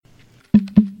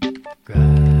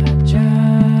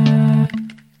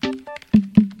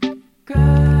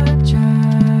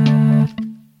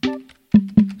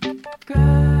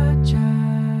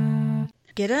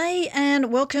G'day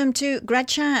and welcome to Grad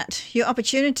Chat, your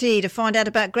opportunity to find out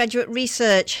about graduate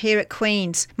research here at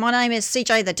Queen's. My name is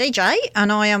CJ the DJ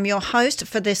and I am your host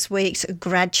for this week's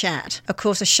Grad Chat. Of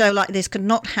course, a show like this could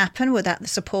not happen without the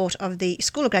support of the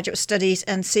School of Graduate Studies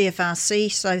and CFRC,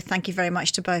 so thank you very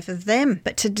much to both of them.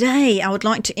 But today I would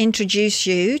like to introduce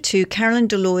you to Carolyn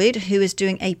Deloyd, who is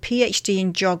doing a PhD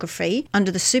in Geography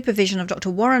under the supervision of Dr.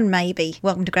 Warren Maybe.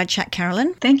 Welcome to Grad Chat,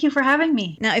 Carolyn. Thank you for having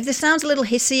me. Now, if this sounds a little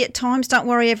hissy at times, don't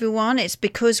worry everyone, it's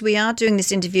because we are doing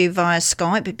this interview via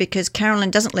Skype because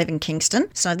Carolyn doesn't live in Kingston.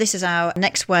 So this is our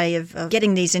next way of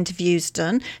getting these interviews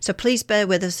done. So please bear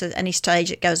with us at any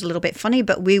stage. It goes a little bit funny,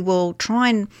 but we will try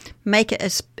and make it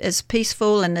as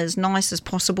peaceful and as nice as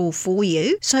possible for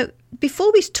you. So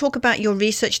before we talk about your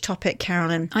research topic,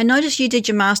 Carolyn, I noticed you did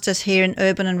your master's here in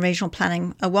urban and regional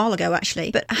planning a while ago,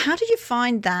 actually. But how did you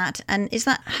find that? And has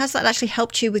that actually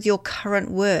helped you with your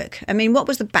current work? I mean, what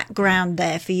was the background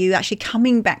there for you actually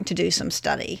coming back to do some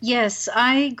study? Yes,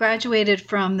 I graduated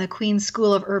from the Queen's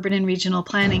School of Urban and Regional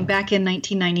Planning back in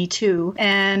 1992.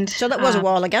 And so that was a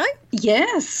while ago?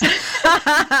 Yes.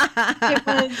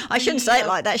 I shouldn't say it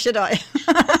like that, should I?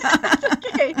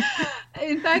 Okay.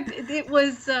 In fact, it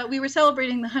was, we were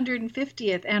celebrating the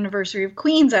 150th anniversary of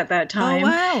Queen's at that time. Oh,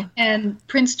 wow. And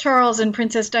Prince Charles and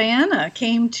Princess Diana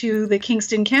came to the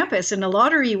Kingston campus and a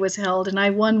lottery was held and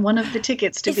I won one of the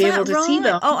tickets to be able to see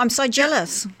them. Oh, I'm so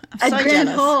jealous. At Grand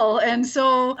Hall. And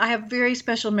so I have very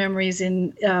special memories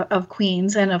of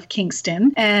Queen's and of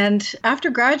Kingston. And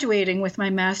after graduating with my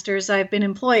master's, I've been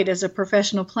employed as a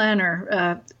professional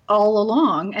planner all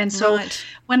along. And so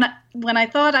when I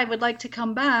thought I would like to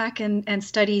come back and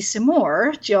study some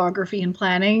more geography and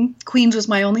planning, Queen's was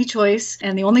my only choice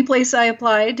and the only place I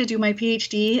applied to do my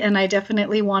PhD. And I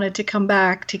definitely wanted to come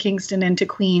back to Kingston and to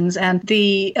Queen's. And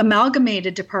the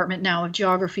amalgamated department now of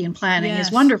geography and planning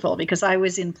is wonderful because I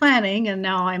was in planning and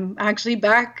now I'm actually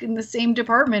back in the same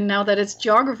department now that it's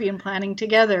geography and planning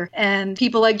together. And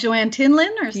people like Joanne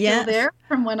Tinlin are still there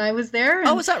from when I was there.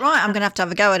 Oh, is that right? I'm going to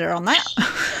have a go at her on that.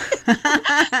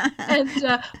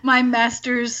 And my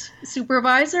master's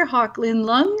supervisor, Hock Lin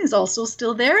Lung, is also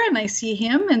still there, and I see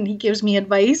him, and he gives me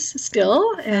advice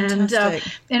still, and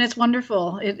it's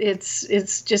wonderful.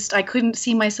 It's just I couldn't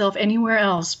see myself anywhere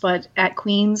else but at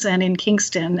Queen's and in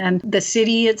Kingston, and the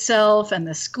city itself, and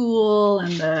the school,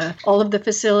 and all of the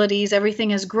facilities. Everything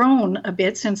has grown a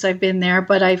bit since I've been there,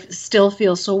 but I still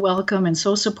feel so welcome and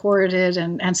so supported,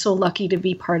 and so lucky to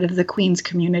be part of the Queen's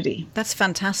community. That's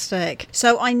fantastic.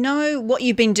 So I know what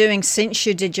you've been doing since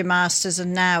you did your master's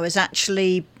and now is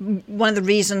actually one of the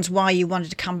reasons why you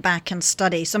wanted to come back and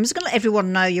study. So I'm just going to let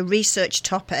everyone know your research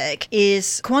topic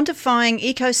is quantifying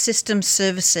ecosystem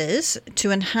services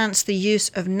to enhance the use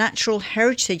of natural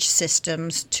heritage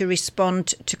systems to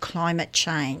respond to climate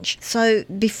change. So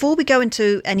before we go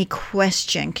into any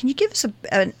question, can you give us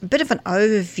a bit of an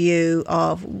overview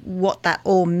of what that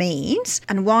all means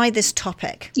and why this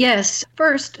topic? Yes.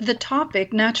 First, the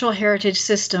topic, natural heritage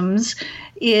systems,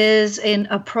 is an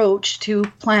approach to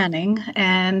planning.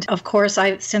 And of course,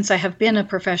 since I have been a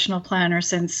professional planner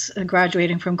since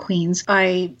graduating from Queen's,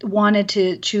 I wanted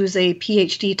to choose a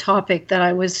PhD topic that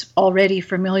I was already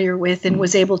familiar with and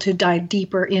was able to dive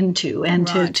deeper into and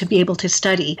to be able to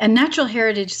study. And natural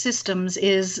heritage systems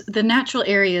is the natural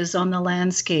areas on the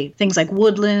landscape, things like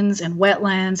woodlands and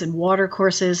wetlands and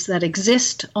watercourses that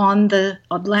exist on the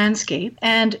landscape.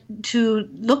 And to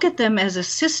look at them as a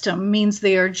system means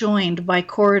they are joined by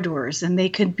corridors, and they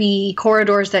could be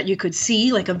corridors that you could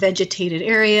see, like a vegetated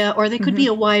area, or they could be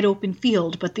a wide open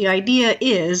field. But the idea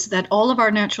is that all of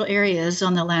our natural areas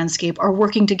on the landscape are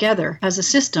working together as a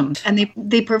system, and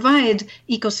they provide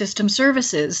ecosystem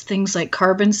services, things like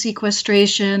carbon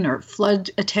sequestration or flood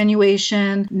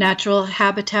attenuation, natural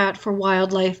habitat for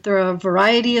wildlife. There are a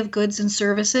variety of goods and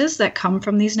services that come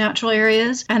from these natural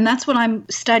areas, and that's what I'm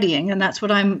studying, and that's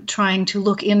what I'm trying to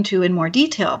look into in more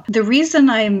detail. The reason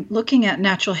I'm looking at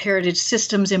natural heritage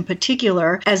systems in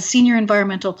particular, as senior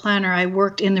environmental planner, I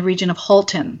worked in the region of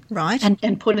Halton. Right.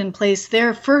 And put in place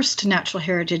their first natural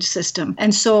heritage system.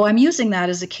 And so I'm using that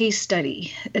as a case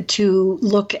study to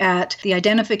look at the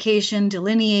identification,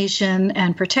 delineation,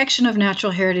 and protection of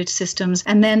natural heritage systems,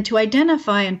 and then to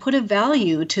identify and put a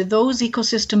value to those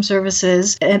ecosystem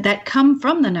services that come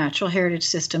from the natural heritage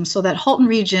system so that Halton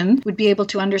region would be able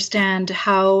to understand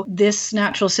how this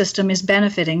natural system is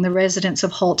benefiting the residents of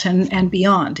of Halton and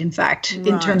beyond, in fact,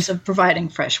 in terms of providing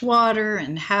fresh water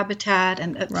and habitat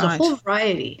and a whole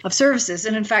variety of services.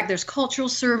 And in fact, there's cultural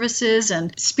services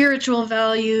and spiritual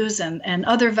values and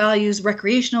other values,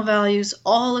 recreational values,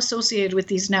 all associated with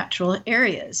these natural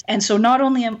areas. And so not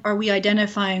only are we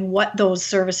identifying what those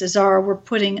services are, we're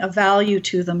putting a value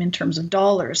to them in terms of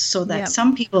dollars, so that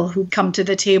some people who come to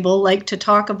the table like to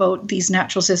talk about these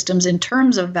natural systems in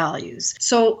terms of values.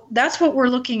 So that's what we're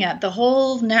looking at, the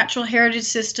whole natural heritage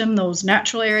system, those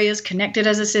natural areas connected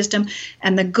as a system,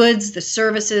 and the goods, the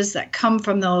services that come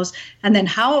from those, and then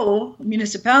how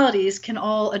municipalities can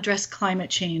all address climate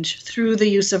change through the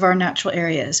use of our natural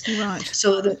areas. Right.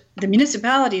 So the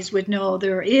municipalities would know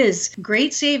there is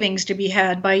great savings to be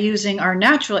had by using our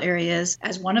natural areas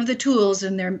as one of the tools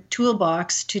in their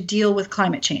toolbox to deal with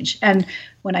climate change. And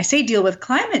when I say deal with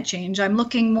climate change, I'm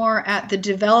looking more at the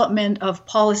development of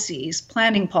policies,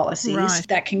 planning policies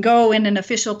that can go in an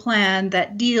official plan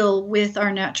that deal with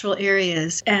our natural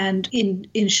areas and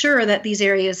ensure that these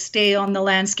areas stay on the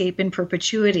landscape in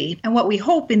perpetuity. And what we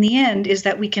hope in the end is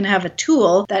that we can have a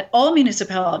tool that all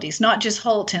municipalities, not just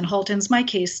Halton. Halton's my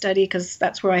case study because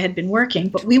that's where I had been working,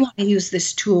 but we want to use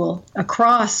this tool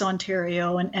across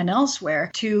Ontario and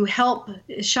elsewhere to help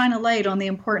shine a light on the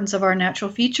importance of our natural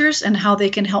features and how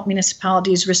they can help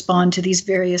municipalities respond to these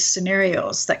various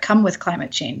scenarios that come with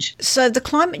climate change. So the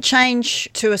climate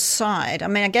change to a side, I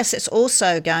mean, I guess it's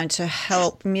also going to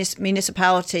help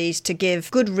municipalities to give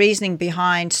good reasoning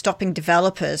behind stopping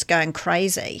developers going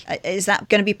crazy. Is that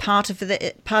going to be part of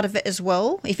it as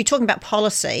well? If you're talking about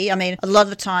policy, I mean, a lot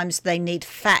of the times they need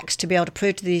facts to be able to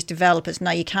prove to these developers,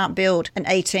 no, you can't build an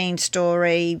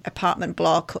 18-story apartment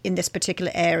block in this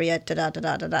particular area,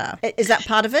 da-da-da-da-da-da. Is that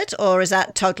part of it, or is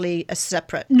that totally a separate?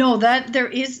 No, that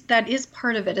is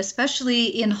part of it, especially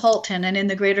in Halton and in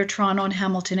the Greater Toronto and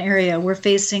Hamilton area. We're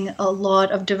facing a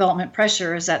lot of development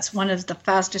pressure, as that's one of the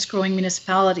fastest growing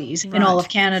municipalities in all of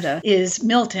Canada is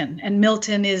Milton. And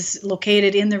Milton is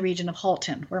located in the region of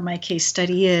Halton, where my case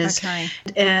study is. Okay.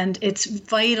 And it's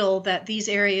vital that these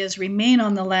areas remain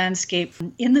on the landscape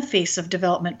in the face of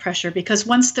development pressure, because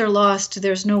once they're lost,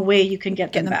 there's no way you can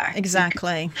get them back.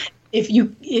 Exactly. If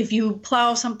you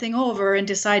plow something over and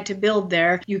decide to build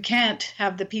there, you can't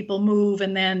have the people move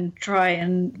and then try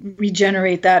and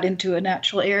regenerate that into a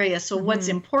natural area. So what's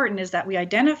important is that we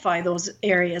identify those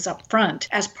areas up front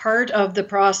as part of the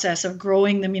process of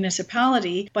growing the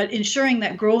municipality, but ensuring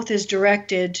that growth is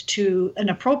directed to an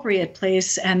appropriate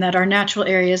place and that our natural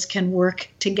areas can work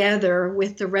together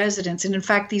with the residents. And in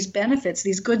fact, these benefits,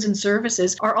 these goods and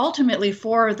services are ultimately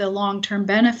for the long-term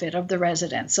benefit of the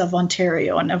residents of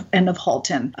Ontario and of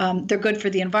Halton. They're good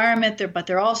for the environment, but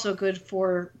they're also good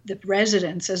for the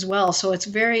residents as well. So it's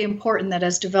very important that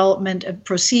as development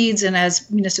proceeds and as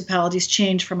municipalities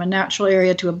change from a natural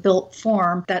area to a built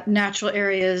form, that natural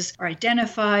areas are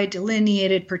identified,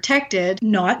 delineated, protected,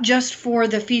 not just for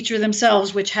the feature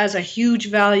themselves, which has a huge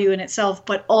value in itself,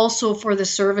 but also for the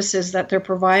services that they're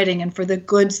providing and for the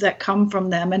goods that come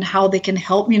from them and how they can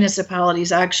help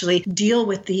municipalities actually deal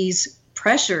with these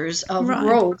pressures of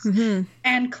growth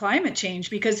and climate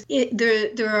change, because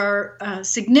there are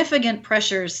significant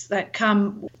pressures that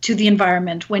come to the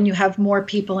environment when you have more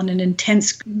people in an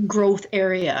intense growth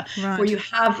area where you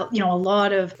have a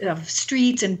lot of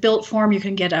streets and built form. You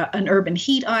can get an urban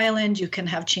heat island, you can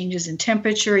have changes in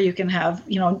temperature, you can have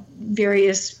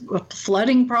various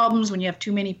flooding problems when you have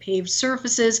too many paved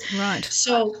surfaces.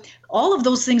 So all of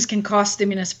those things can cost the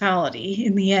municipality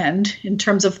in the end, in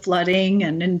terms of flooding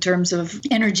and in terms of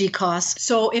energy costs.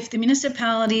 So if the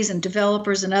municipalities and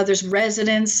developers and others,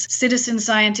 residents, citizen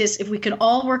scientists, if we can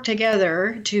all work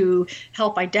together to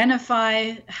help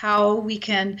identify how we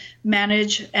can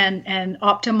manage and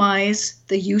optimize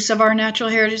the use of our natural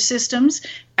heritage systems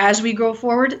as we go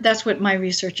forward, that's what my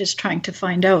research is trying to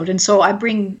find out. And so I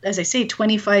bring, as I say,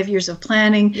 25 years of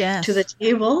planning to the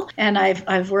table, and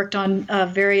I've worked on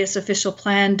various official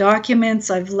plan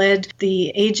documents. I've led the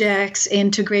Ajax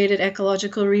Integrated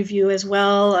Ecological Review as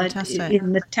well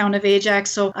in the town of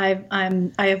Ajax. So I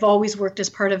have always worked as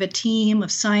part of a team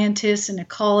of scientists and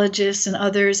ecologists and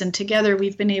others, and together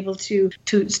we've been able to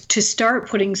start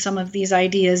putting some of these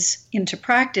ideas into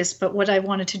practice. But what I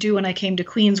wanted to do when I came to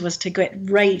Queen's was to get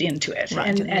right into it.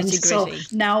 And so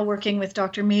now working with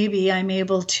Dr. Mabey, I'm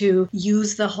able to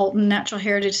use the Halton Natural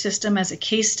Heritage System as a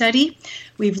case study.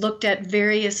 We've looked at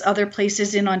various other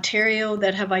places in Ontario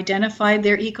that have identified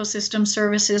their ecosystem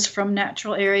services from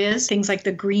natural areas. Things like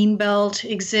the Greenbelt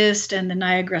exist and the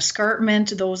Niagara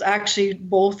Escarpment. Those actually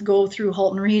both go through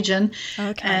Halton Region.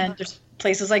 And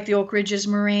places like the Oak Ridges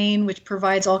Moraine, which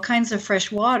provides all kinds of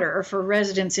fresh water for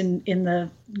residents in the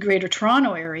Greater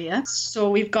Toronto area. So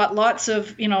we've got lots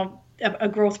of, a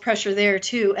growth pressure there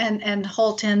too. And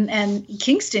Halton and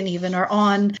Kingston even are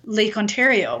on Lake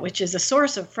Ontario, which is a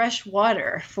source of fresh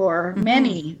water for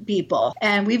many people.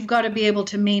 And we've got to be able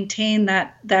to maintain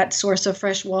that source of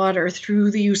fresh water through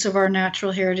the use of our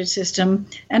natural heritage system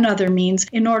and other means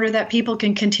in order that people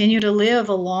can continue to live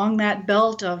along that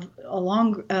belt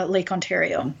along Lake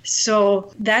Ontario.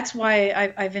 So that's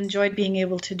why I've enjoyed being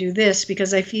able to do this,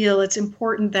 because I feel it's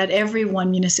important that everyone,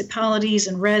 municipalities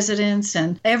and residents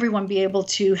and everyone, be able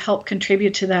to help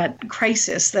contribute to that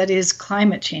crisis that is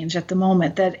climate change at the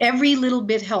moment, that every little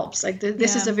bit helps. Like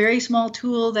this is a very small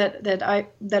tool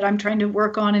that I'm trying to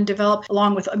work on and develop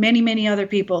along with many other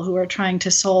people who are trying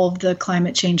to solve the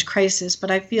climate change crisis.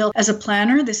 But I feel as a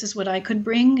planner, this is what I could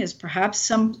bring, is perhaps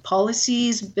some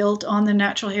policies built on the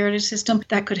natural heritage system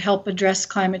that could help address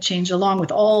climate change, along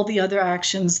with all the other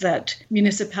actions that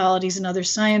municipalities and other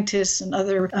scientists and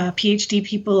other PhD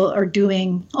people are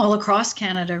doing all across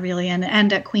Canada, really,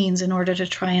 and at Queen's, in order to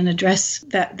try and address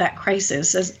that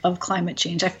crisis of climate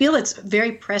change. I feel it's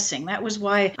very pressing. That was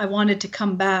why I wanted to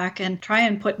come back and try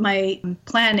and put my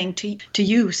planning to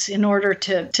use in order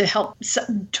to help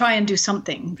try and do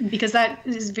something, because that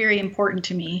is very important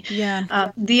to me. Yeah.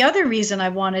 The other reason I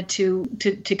wanted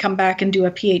to come back and do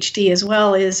a PhD as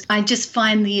well is I just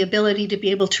find the ability to be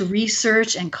able to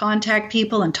research and contact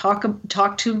people and talk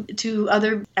to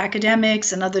other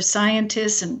academics and other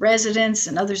scientists and residents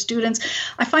and other students.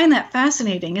 I find that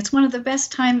fascinating. It's one of the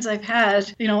best times I've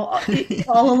had,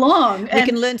 all along. We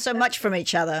can learn so much from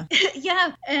each other.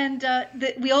 Yeah. And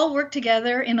we all work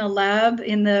together in a lab,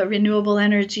 in the Renewable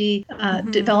Energy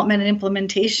Development and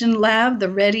Implementation Lab, the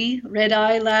Red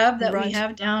Eye Lab that we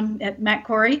have down at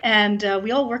Macquarie. And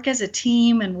we all work as a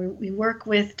team, and we work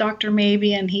with Dr.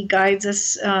 Maybe, and he guides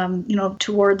us,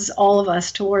 towards all of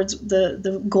us, towards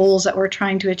the goals that we're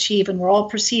trying to achieve. And we're all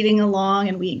proceeding along,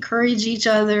 and we encourage each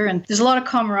other. And there's a lot of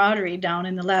camaraderie down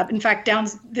in the lab. In fact, down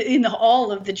in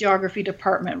all of the geography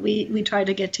department, we try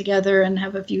to get together and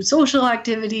have a few social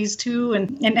activities too.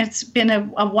 And it's been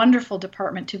a wonderful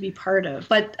department to be part of.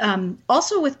 But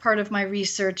also with part of my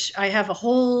research, I have a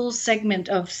whole segment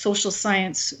of social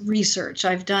science research.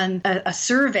 I've done a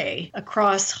survey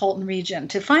across Halton region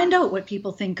to find out what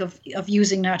people think of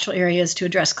using natural areas to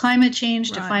address climate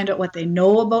change, to find out what they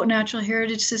know about natural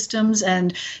heritage systems,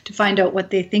 and to find out what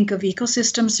they think of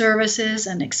ecosystem services,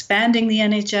 and expanding the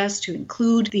NHS to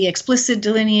include the explicit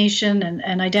delineation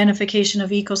and identification of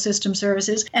ecosystem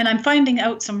services. And I'm finding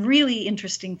out some really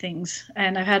interesting things.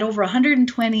 And I've had over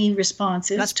 120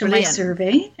 responses to my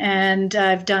survey. And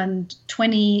I've done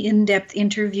 20 in-depth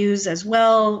interviews as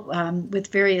well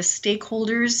with various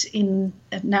stakeholders in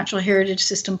natural heritage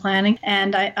system planning.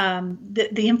 And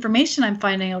the information I'm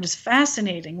finding out is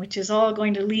fascinating, which is all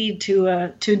going to lead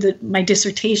to my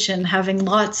dissertation having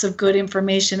lots of good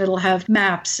information. It'll have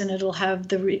maps, and it'll have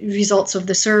the results of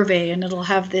the survey, and it'll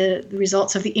have the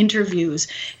results of the interviews.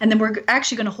 And then we're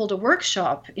actually going to hold a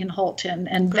workshop in Halton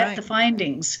and vet the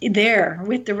findings there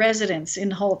with the residents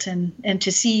in Halton, and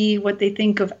to see what they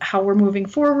think of how we're moving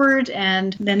forward,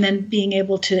 and then being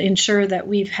able to ensure that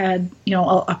we've had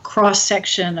a cross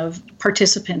section of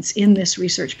participants in this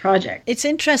research project. It's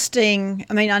interesting.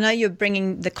 I mean, I know you're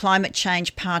bringing the climate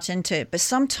change part into it, but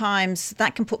sometimes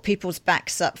that can put people's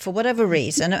backs up for whatever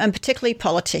reason, and particularly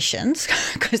politicians,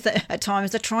 because at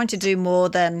times they're trying to do more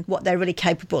than what they're really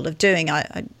capable of doing,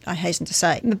 I hasten to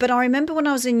say. But I remember when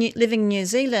I was living in New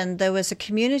Zealand, there was a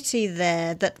community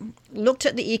there that looked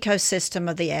at the ecosystem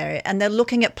of the area, and they're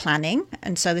looking at planning,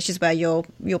 and so this is where your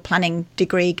planning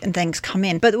degree and things come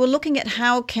in. But we're looking at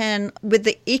how can, with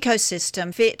the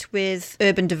ecosystem, fit with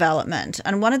urban development.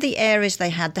 And one of the areas they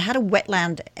had a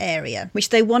wetland area which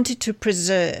they wanted to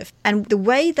preserve, and the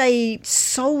way they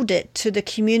sold it to the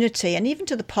community and even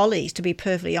to the police, to be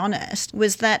perfectly honest,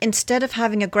 was that instead of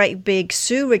having a great big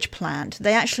sewerage plant,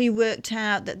 they actually worked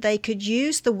out that they could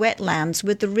use the wetlands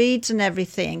with the reeds and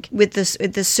everything with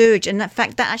the sewage. And in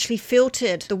fact, that actually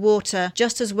filtered the water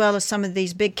just as well as some of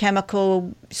these big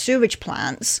chemical sewage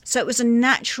plants. So it was a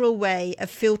natural way of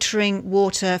filtering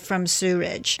water from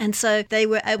sewage. And so they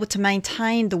were able to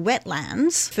maintain the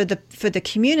wetlands for the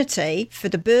community, for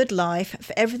the bird life,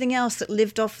 for everything else that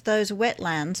lived off those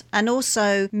wetlands, and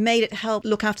also made it help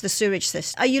look after the sewage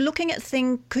system. Are you looking at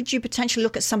could you potentially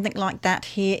look at something like that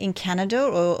here in Canada,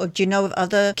 or do you know of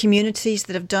other communities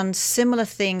that have done similar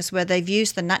things where they've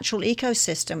used the natural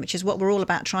ecosystem, which is what we're all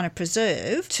about trying to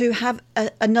preserve, to have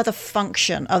another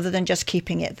function other than just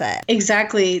keeping having it there.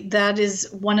 Exactly. That is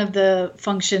one of the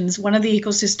functions, one of the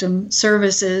ecosystem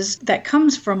services that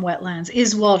comes from wetlands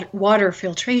is water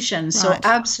filtration. Right. So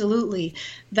absolutely,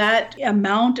 that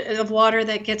amount of water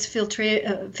that gets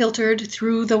filtered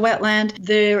through the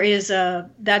wetland,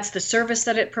 that's the service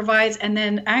that it provides. And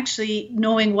then actually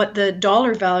knowing what the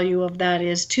dollar value of that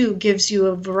is too gives you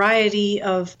a variety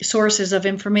of sources of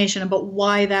information about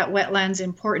why that wetland's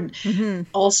important. Mm-hmm.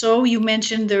 Also, you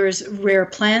mentioned there's rare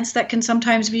plants that can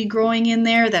sometimes be growing in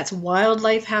there. That's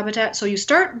wildlife habitat. So you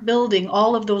start building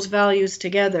all of those values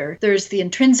together. There's the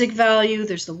intrinsic value,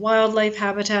 there's the wildlife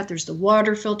habitat, there's the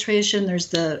water filtration, there's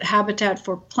the habitat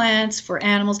for plants, for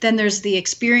animals. Then there's the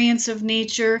experience of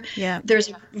nature. Yeah. There's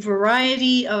a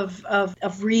variety of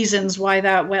reasons why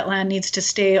that wetland needs to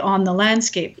stay on the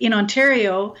landscape. In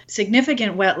Ontario,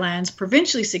 significant wetlands,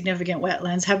 provincially significant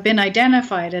wetlands, have been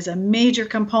identified as a major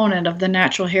component of the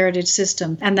natural heritage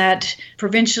system, and that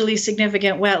provincially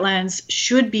significant wetlands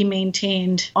should be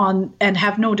maintained on and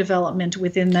have no development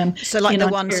within them. So like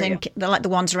the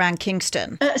ones around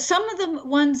Kingston? Some of the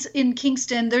ones in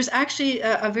Kingston, there's actually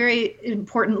a very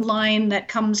important line that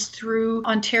comes through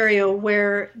Ontario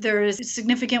where there is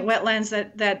significant wetlands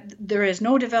that there is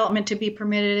no development to be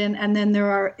permitted in, and then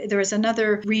there is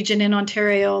another region in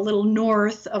Ontario, a little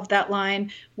north of that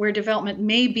line, where development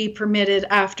may be permitted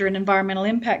after an environmental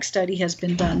impact study has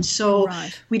been done. So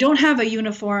we don't have a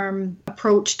uniform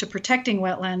approach to protecting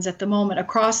wetlands at the moment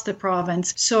across the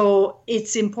province. So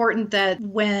it's important that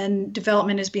when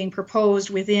development is being proposed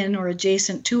within or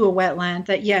adjacent to a wetland,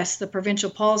 that yes, the provincial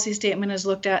policy statement is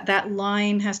looked at, that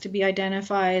line has to be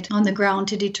identified on the ground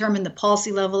to determine the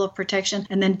policy level of protection,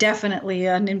 and then definitely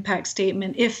an impact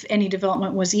statement if any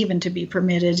development was even to be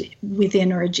permitted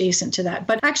within or adjacent to that.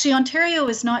 But actually, Ontario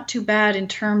is not too bad in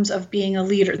terms of being a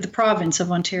leader, the province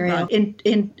of Ontario,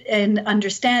 in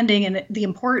understanding and the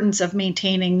importance of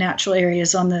maintaining natural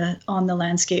areas on the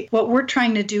landscape. What we're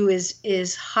trying to do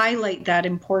is highlight that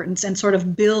importance and sort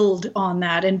of build on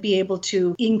that and be able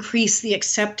to increase the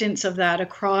acceptance of that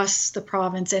across the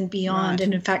province and beyond,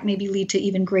 and in fact maybe lead to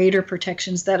even greater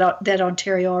protections that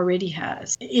Ontario already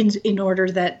has in order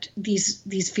that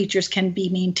these features can be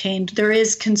maintained. There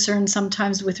is concern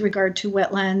sometimes with regard to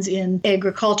wetlands in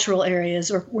agricultural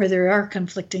areas or where there are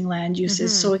conflicting land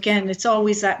uses. Mm-hmm. So again, it's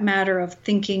always that matter of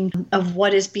thinking of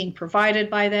what is being provided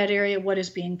by that area, what is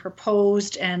being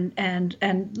proposed, and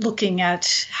looking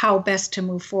at how best to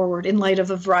move forward in light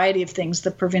of a variety of things: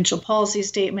 the provincial policy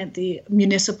statement, the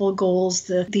municipal goals,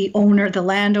 the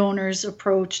landowner's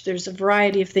approach. There's a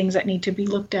variety of things that need to be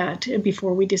looked at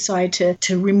before we decide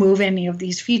to remove any of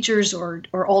these features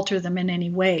or alter them in any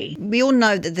way. We all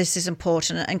know that this is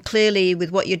important, and clearly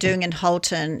with what you're doing in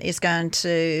Halton is going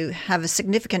to have a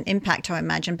significant impact, I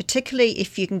imagine, particularly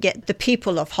if you can get the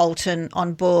people of Halton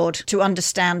on board to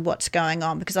understand what's going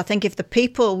on. Because I think if the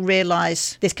people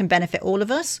realise this can benefit all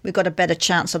of us, we've got a better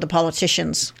chance of the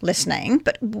politicians listening.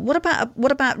 But what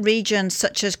about regions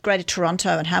such as Greater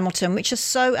Toronto and Hamilton, which are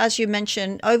so, as you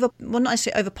mentioned, not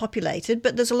necessarily overpopulated,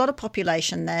 but there's a lot of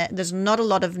population there. There's not a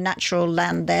lot of natural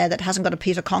land there that hasn't got a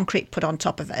piece of concrete put on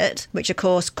top of it, which of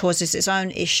course causes its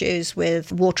own issues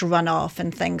with water runoff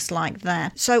and things like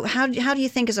that. So how do you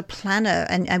think, as a planner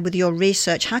and with your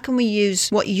research, how can we use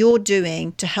what you're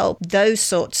doing to help those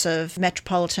sorts of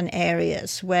metropolitan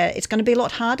areas where it's going to be a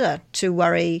lot harder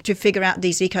to figure out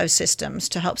these ecosystems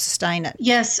to help sustain it?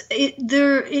 Yes,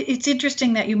 it's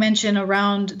interesting that you mention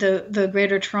around the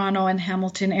Greater Toronto and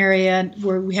Hamilton area,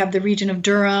 where we have the region of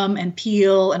Durham and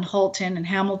Peel and Halton and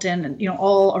Hamilton, and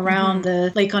all around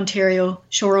the Lake Ontario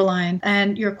shoreline.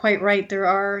 And you're quite right, there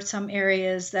are some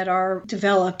areas that are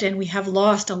developed, and we have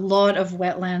lost a lot of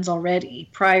wetlands already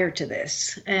prior to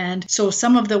this. And so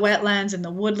some of the wetlands and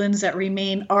the woodlands that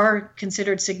remain are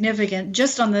considered significant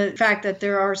just on the fact that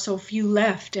there are so few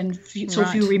left and so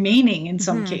few remaining in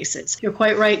some cases. You're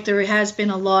quite right, there has been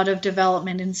a lot of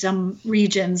development in some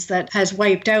regions that has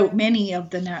wiped out many of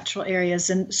the natural areas.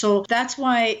 And so that's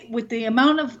why with the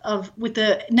amount with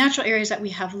the natural areas that we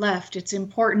have left, it's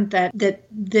important that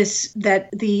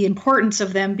the importance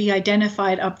of them be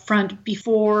identified up front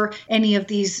before any of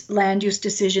these land use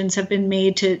decisions have been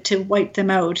made to wipe them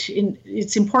out.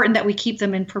 It's important that we keep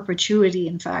them in perpetuity,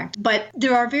 in fact. But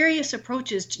there are various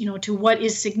approaches, to what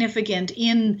is significant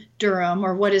in Durham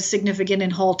or what is significant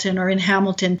in Halton or in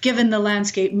Hamilton, given the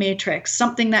landscape matrix.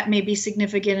 Something that may be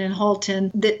significant in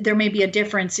Halton, there may be a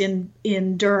difference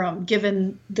in Durham,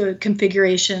 given the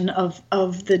configuration of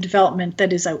the development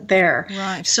that is out there.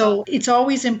 Right. So it's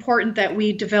always important that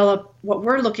we develop what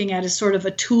we're looking at is sort of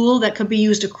a tool that could be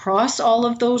used across all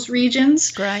of those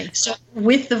regions. Great. So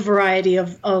with the variety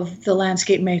of the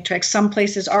landscape matrix, some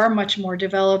places are much more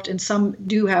developed and some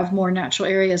do have more natural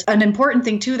areas. An important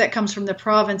thing too that comes from the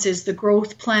province is the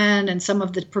growth plan and some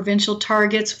of the provincial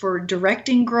targets for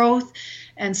directing growth.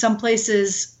 And some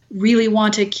places really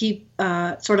want to keep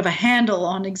sort of a handle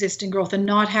on existing growth and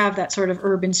not have that sort of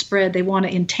urban spread. They want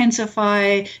to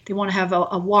intensify. They want to have a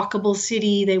walkable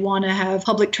city. They want to have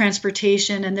public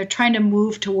transportation, and they're trying to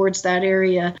move towards that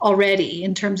area already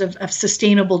in terms of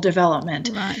sustainable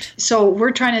development. Right. So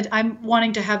I'm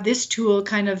wanting to have this tool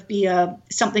kind of be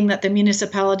something that the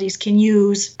municipalities can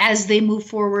use as they move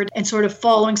forward and sort of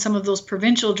following some of those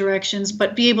provincial directions,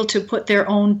 but be able to put their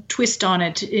own twist on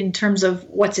it in terms of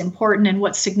what's important and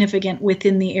what's significant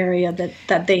within the area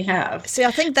that they have. See,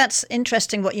 I think that's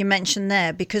interesting what you mentioned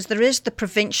there, because there is the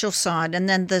provincial side and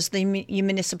then there's the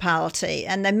municipality,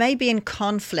 and they may be in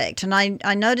conflict. And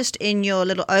I noticed in your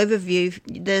little overview,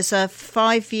 there's a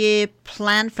 5-year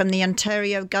plan from the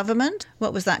Ontario government.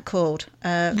 What was that called?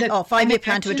 5-year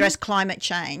plan to address climate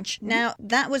change. Mm-hmm. Now,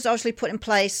 that was obviously put in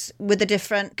place with a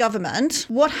different government.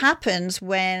 What happens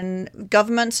when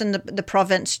governments in the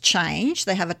province change?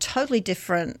 They have a totally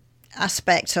different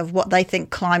aspect of what they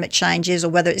think climate change is, or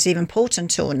whether it's even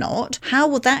important or not. How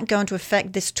will that going to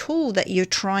affect this tool that you're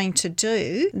trying to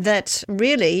do that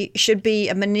really should be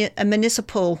a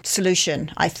municipal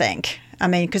solution, I think? I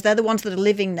mean, because they're the ones that are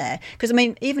living there. Because, I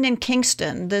mean, even in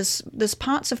Kingston, there's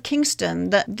parts of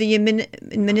Kingston that the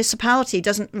municipality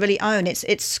doesn't really own.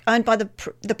 It's owned by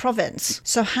the province.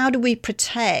 So how do we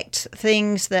protect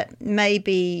things that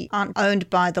maybe aren't owned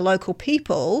by the local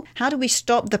people? How do we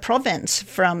stop the province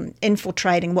from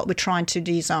infiltrating what we're trying to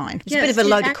design? It's a bit of a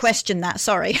loaded question, that.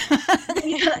 Sorry.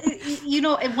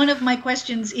 One of my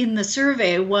questions in the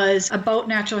survey was about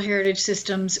natural heritage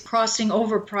systems crossing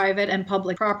over private and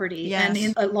public property. Yes. And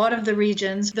in a lot of the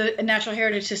regions, the natural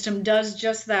heritage system does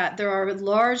just that. There are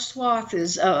large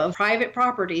swaths of private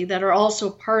property that are also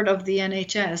part of the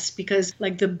NHS, because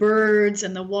like the birds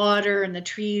and the water and the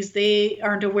trees, they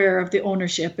aren't aware of the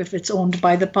ownership if it's owned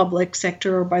by the public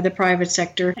sector or by the private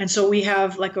sector. And so we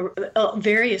have like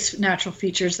various natural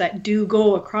features that do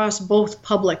go across both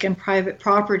public and private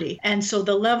property. And so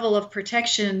the level of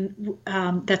protection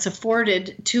that's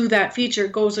afforded to that feature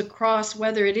goes across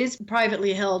whether it is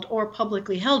privately held or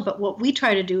publicly held. But what we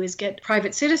try to do is get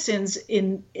private citizens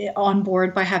on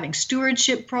board by having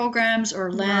stewardship programs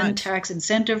or land tax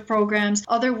incentive programs,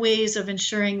 other ways of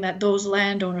ensuring that those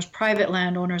landowners, private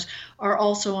landowners, are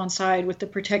also on side with the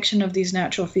protection of these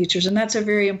natural features. And that's a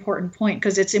very important point,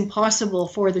 because it's impossible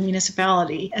for the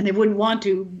municipality, and they wouldn't want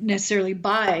to necessarily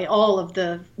buy all of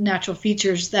the natural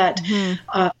features that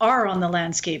are on the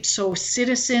landscape. So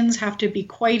citizens have to be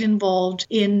quite involved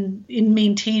in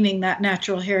maintaining that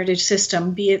natural heritage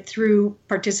system, be it through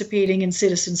participating in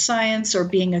citizen science or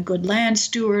being a good land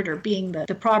steward or being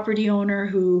the property owner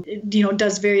who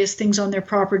does various things on their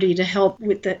property to help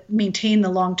with maintain the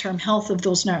long-term health of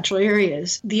those natural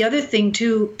areas. The other thing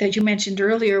too that you mentioned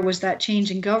earlier was that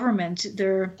change in government.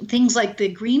 There are things like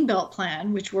the Greenbelt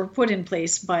Plan, which were put in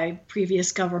place by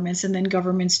previous governments and then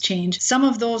governments change. Some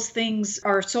of those things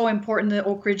are so important. The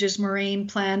Oak Ridges Moraine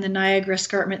Plan, the Niagara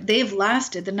Escarpment, they've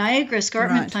lasted. The Niagara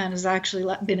Escarpment Plan has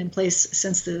actually been in place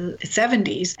since the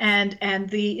 70s, and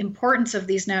the importance of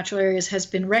these natural areas has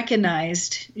been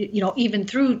recognized, even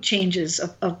through changes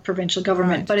of provincial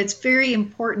government. But it's very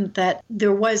important that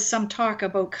there was some talk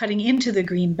about cutting into the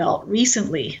Greenbelt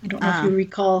recently. I don't know if you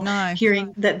recall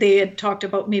hearing that they had talked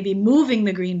about maybe moving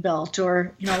the Greenbelt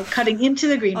or cutting into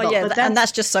the Greenbelt. Oh yeah, and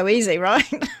that's just so easy, right?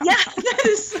 Yeah, that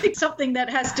is like something that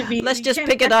has to be. Let's just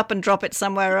pick it up and drop it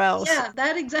somewhere else. Yeah,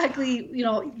 that exactly.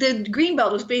 The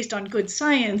Greenbelt was based on good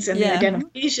science and the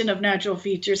identification of natural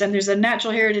features, and there's a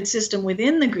natural heritage system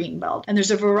within the Greenbelt, and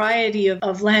there's a variety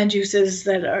of land uses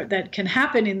that can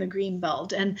happen in the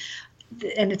Greenbelt, and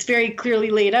it's very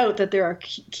clearly laid out that there are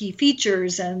key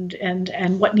features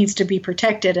and what needs to be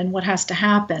protected and what has to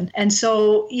happen. And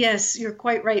so, yes, you're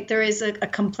quite right. There is a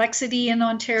complexity in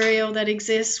Ontario that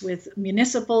exists with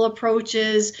municipal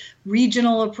approaches,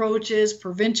 regional approaches,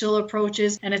 provincial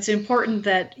approaches, and it's important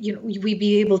that we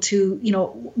be able to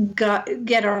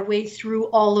get our way through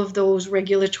all of those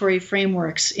regulatory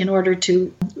frameworks in order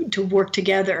to work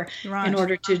together in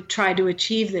order to try to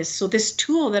achieve this. So this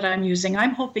tool that I'm using,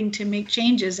 I'm hoping to make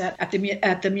changes at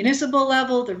the municipal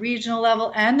level, the regional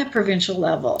level, and the provincial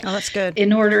level. Oh, that's good.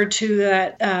 In order to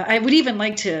that, I would even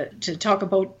like to talk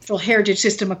about the heritage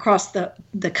system across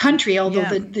the country,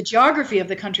 although the geography of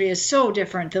the country is so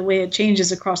different, the way it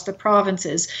changes across the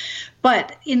provinces.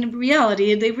 But in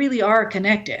reality, they really are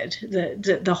connected,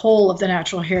 the whole of the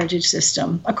natural heritage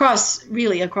system across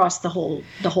the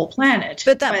whole planet.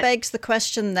 But that begs the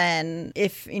question then,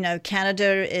 if,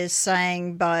 Canada is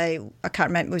saying by, I can't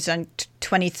remember, it was on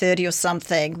 2030 or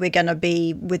something, we're going to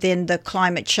be within the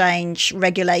climate change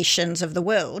regulations of the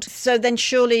world. So then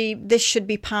surely this should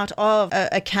be part of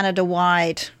a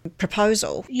Canada-wide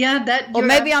proposal. Yeah, or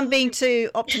maybe I'm being too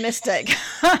optimistic.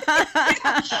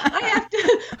 I have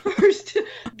to first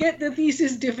get the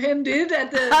thesis defended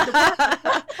at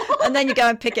the and then you go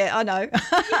and pick it. I know.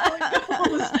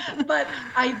 But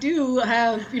I do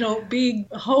have,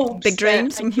 big hopes, big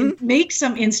dreams, that I can make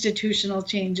some institutional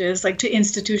changes, like to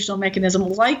institutional mechanisms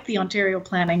like the Ontario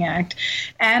Planning Act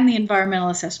and the Environmental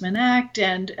Assessment Act,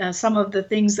 and some of the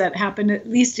things that happen, at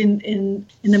least in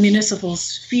the municipal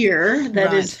sphere,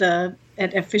 that is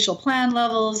at official plan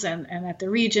levels and at the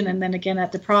region, and then again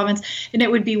at the province. And it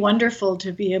would be wonderful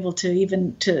to be able to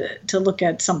even to look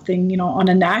at something, on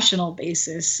a national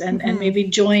basis, and maybe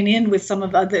join in with some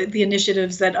of the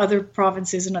initiatives that other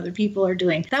provinces and other people are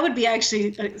doing. That would be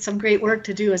actually some great work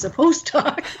to do as a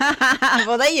postdoc.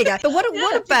 Well, there you go. But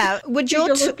what about, would you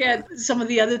look at some of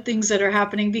the other things that are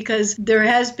happening, because there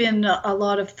has been a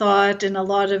lot of thought and a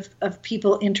lot of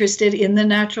people interested in the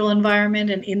natural environment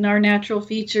and in our natural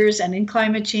features and in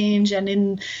climate change and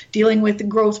in dealing with the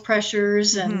growth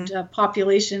pressures, and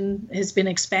population has been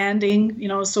expanding,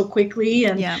 so quickly,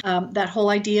 and that whole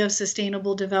idea of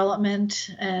sustainable development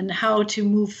and how to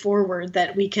move forward,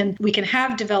 that we can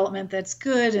have development that's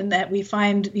good, and that we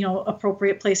find,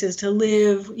 appropriate places to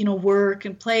live, work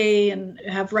and play and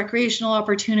have recreational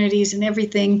opportunities and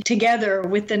everything together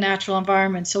with the natural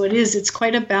environment. So it's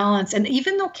quite a balance. And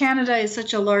even though Canada is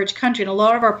such a large country and a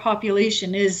lot of our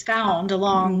population is found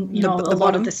along, a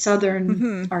lot of the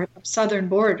southern, our southern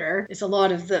border is a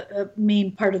lot of the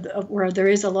main part of where there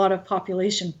is a lot of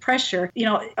population pressure.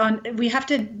 We have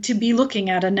to be looking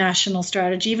at a national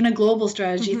strategy, even a global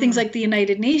strategy, things like the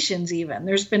United Nations. Even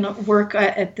there's been work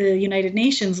at the United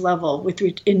Nations level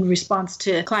in response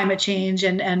to climate change,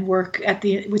 and work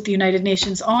with the United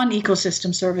Nations on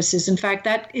ecosystem services. In fact,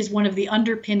 that is one of the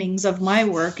underpinnings of my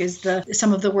work, is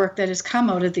some of the work that has come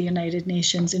out of the United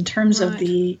Nations in terms of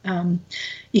the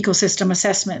ecosystem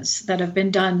assessments that have been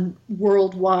done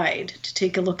worldwide to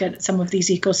take a look at some of these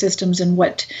ecosystems and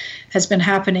what has been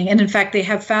happening. And in fact, they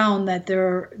have found that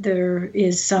there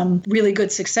is some really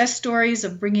good success stories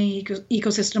of bringing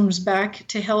ecosystems back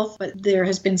to health, but there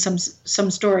has been some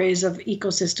stories of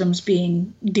ecosystems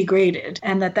being degraded,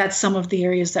 and that's some of the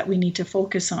areas that we need to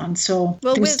focus on. So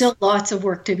there's still lots of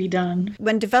work to be done.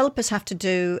 When developers have to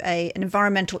do an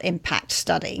environmental impact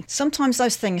study, sometimes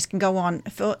those things can go on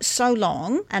for so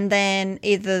long, and then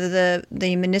either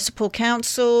the municipal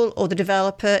council or the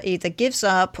developer either gives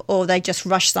up or they just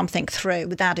rush something through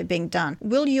without it being done.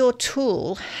 Will your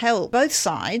tool help both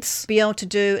sides be able to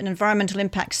do an environmental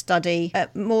impact study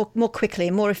more quickly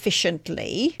and more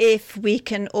efficiently, if we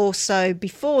can also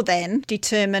before then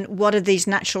determine what are these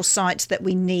natural sites that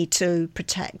we need to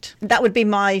protect? That would be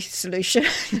my solution.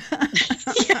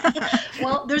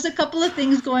 Well, there's a couple of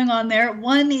things going on there.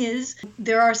 One is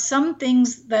there are some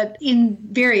things that in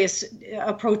various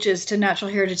approaches to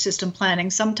natural heritage system planning,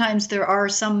 sometimes there are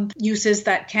some uses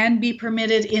that can be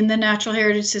permitted in the natural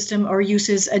heritage system or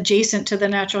uses adjacent to the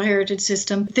natural heritage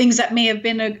system, things that may have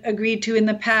been agreed to in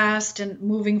the past and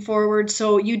moving forward.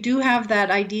 So you do have that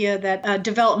idea that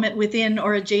development within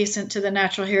or adjacent to the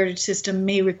natural heritage system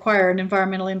may require an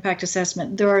environmental impact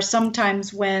assessment. There are some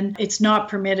times when it's not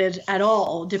permitted at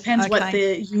all. Depends what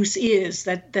the use is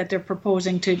that they're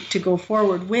proposing to go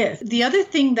forward with. The other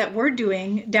thing that we're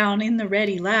doing down in the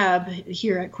READY lab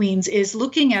here at Queen's is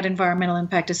looking at environmental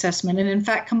impact assessment, and in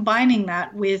fact combining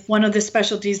that with one of the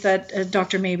specialties that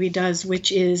Dr. Mabry does,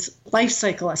 which is life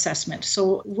cycle assessment.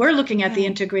 So we're looking at the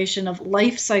integration of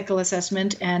life cycle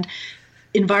assessment and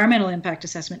environmental impact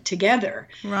assessment together.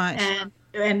 Right.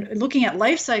 And looking at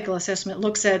life cycle assessment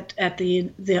looks at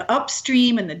the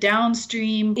upstream and the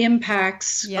downstream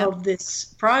impacts of this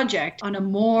project on a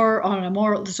more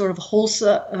sort of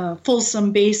wholesome,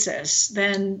 fulsome basis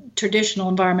than traditional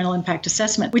environmental impact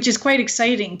assessment, which is quite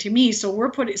exciting to me. So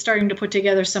we're starting to put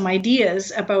together some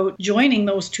ideas about joining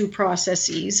those two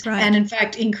processes, and in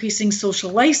fact increasing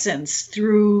social license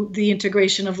through the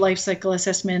integration of life cycle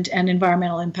assessment and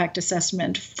environmental impact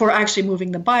assessment for actually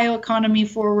moving the bioeconomy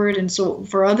forward, and so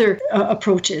for other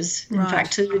approaches, in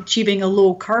fact, to achieving a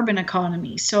low carbon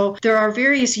economy. So there are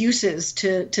various uses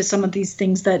to some of these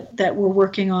things that we're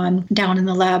working on down in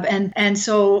the lab. And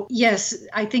so, yes,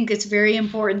 I think it's very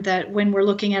important that when we're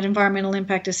looking at environmental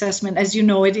impact assessment, as you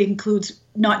know, it includes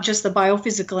not just the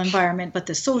biophysical environment, but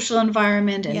the social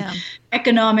environment and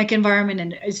economic environment.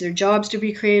 And is there jobs to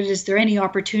be created? Is there any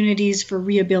opportunities for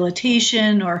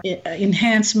rehabilitation or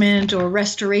enhancement or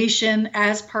restoration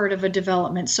as part of a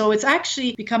development? So it's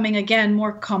actually becoming, again,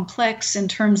 more complex in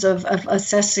terms of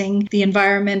assessing the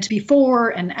environment before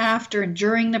and after and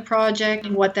during the project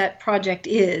and what that project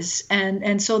is.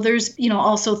 And so there's,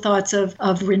 also thoughts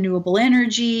of renewable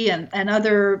energy and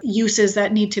other uses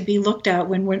that need to be looked at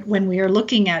when we are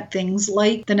looking at things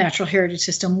like the natural heritage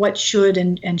system, what should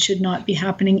and should not be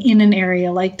happening in an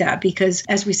area like that. Because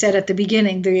as we said at the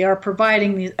beginning, they are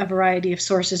providing a variety of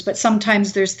sources, but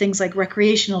sometimes there's things like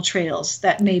recreational trails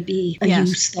that may be a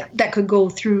use that could go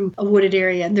through a wooded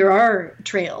area. And there are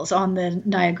trails on the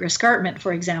Niagara Escarpment,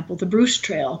 for example, the Bruce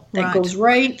Trail that goes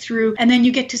right through. And then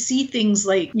you get to see things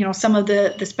like, some of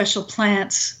the special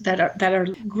plants that are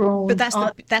grown. But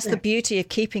that's the beauty of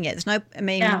keeping it. There's no,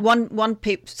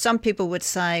 some people would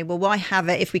say, well, why have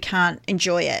it if we can't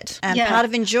enjoy it? And part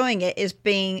of enjoying it is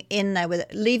being in there with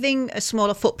it, leaving a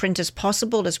smaller footprint as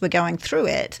possible as we're going through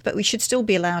it, but we should still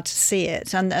be allowed to see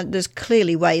it. And there's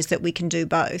clearly ways that we can do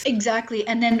both. Exactly.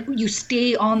 And then you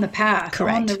stay on the path.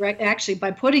 Correct. Actually,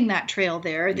 by putting that trail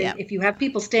there, if you have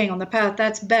people staying on the path,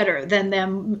 that's better than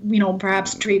them,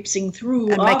 perhaps traipsing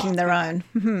through. And making their own.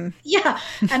 Yeah.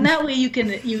 And that way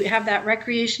you have that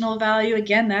recreational value.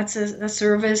 Again, that's a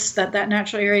service that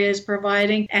natural area is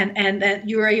providing, and that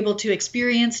you're able to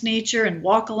experience nature and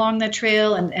walk along the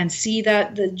trail and see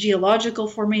that the geological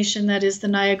formation that is the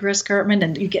Niagara Escarpment,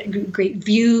 and you get great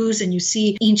views and you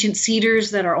see ancient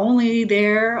cedars that are only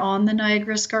there on the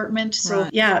Niagara Escarpment. So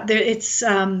it's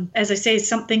as I say,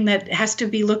 something that has to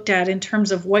be looked at in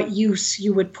terms of what use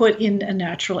you would put in a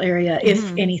natural area,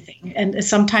 if anything. And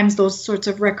sometimes those sorts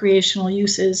of recreational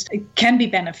uses can be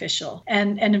beneficial.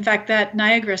 And in fact, that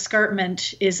Niagara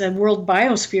Escarpment is a World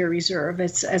Biosphere Reserve.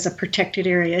 It's as a protected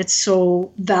area. It's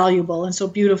so valuable and so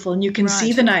beautiful. And you can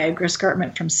see the Niagara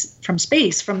Escarpment from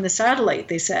space, from the satellite.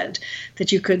 They said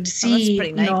that you could see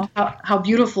how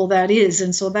beautiful that is.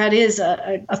 And so that is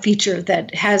a feature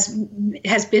that has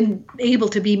been able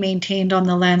to be maintained on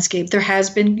the landscape. There has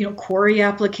been quarry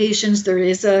applications. There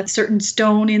is a certain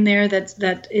stone in there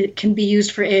that it can be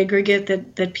used for aggregate,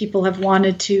 that people have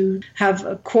wanted to have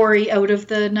a quarry out of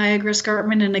the Niagara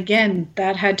Escarpment. And again,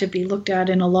 that had to be looked at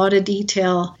in a lot of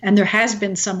detail. And there has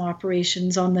been some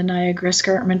operations on the Niagara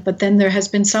Escarpment, but then there has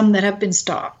been some that have been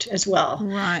stopped as well.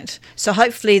 Right. So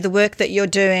hopefully the work that you're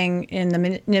doing in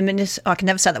the I can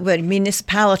never say that word,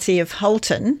 municipality of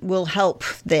Halton will help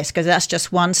this, because that's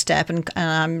just one step. And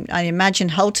I imagine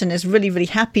Halton is really, really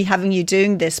happy having you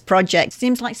doing this project.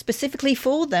 Seems like specifically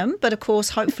for them, but of course,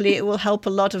 hopefully it will help a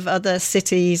lot of other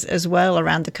cities as well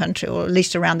around the country, or at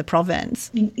least around the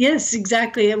province. Yes,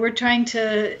 exactly. We're trying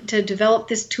to develop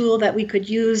this tool that we could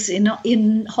use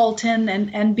in Halton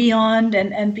and beyond,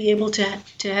 and be able to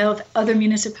have other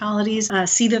municipalities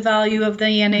see the value of the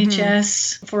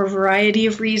NHS for a variety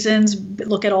of reasons,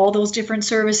 look at all those different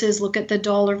services, look at the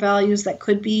dollar values that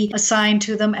could be assigned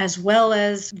to them, as well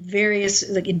as various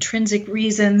intrinsic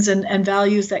reasons and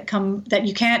values that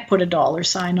you can't put a dollar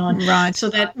sign on. Right. So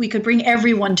that we could bring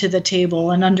everyone to the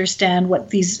table and understand what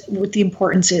the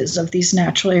importance is of these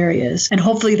natural areas. And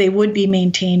hopefully they would be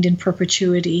maintained in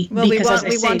perpetuity. Well, because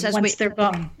once they're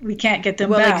gone, we can't get them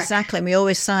back. Well, exactly. And we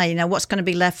always say, what's going to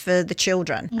be left for the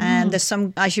children? And there's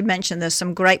some, as you mentioned, there's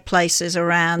some great places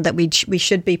around that we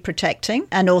should be protecting.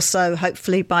 And also,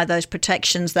 hopefully, by those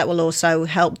protections, that will also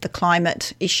help the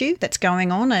climate issue that's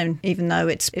going on. And even though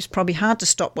it's probably hard to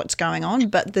stop what's going on,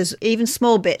 but there's even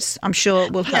small bits, I'm sure,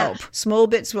 will help. Small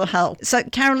bits will help. So,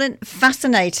 Carolyn,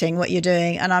 fascinating what you're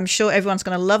doing. And I'm sure everyone's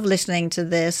going to love listening to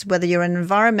this, whether you're an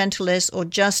environmentalist or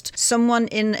just someone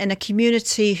in a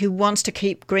community who wants to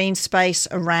keep green space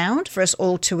around for us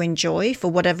all to enjoy for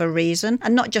whatever reason.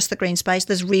 And not just the green space,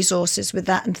 there's resources with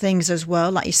that and things as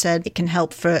well. Like you said, it can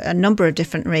help for a number of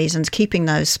different reasons, keeping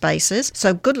those spaces.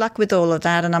 So good luck with all of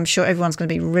that. And I'm sure everyone's going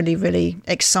to be really, really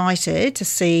excited to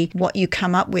see what you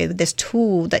come up with, this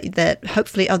tool that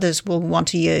hopefully others will want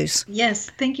to use. Yes,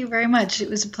 thank you very much. It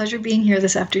was a pleasure being here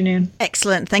this afternoon.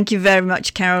 Excellent. Thank you very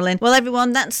much, Carolyn. Well,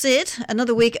 everyone, that's it.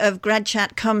 Another week of Grad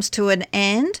Chat comes to an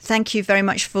end. Thank you very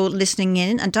much for listening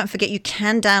in. And don't forget, you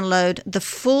can download the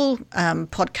full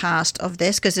podcast of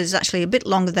this, because it's actually a bit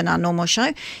longer than our normal show.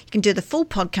 You can do the full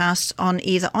podcast on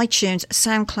either iTunes,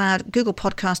 SoundCloud, Google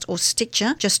Podcast, or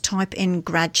Stitcher. Just type in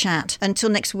Grad Chat. Until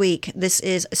next week, this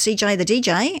is CJ the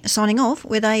DJ signing off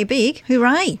with a big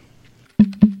hooray.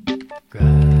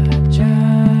 Grad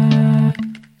Chat.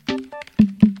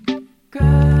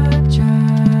 Grad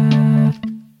Chat.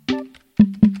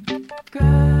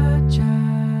 Grad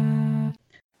Chat.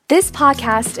 This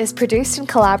podcast is produced in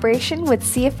collaboration with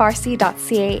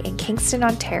CFRC.ca in Kingston,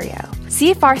 Ontario.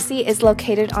 CFRC is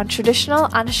located on traditional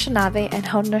Anishinaabe and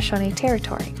Haudenosaunee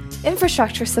territory.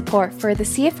 Infrastructure support for the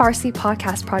CFRC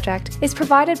podcast project is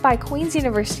provided by Queen's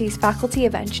University's Faculty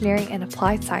of Engineering and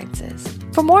Applied Sciences.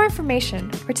 For more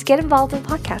information or to get involved in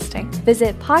podcasting,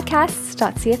 visit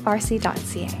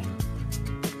podcasts.cfrc.ca.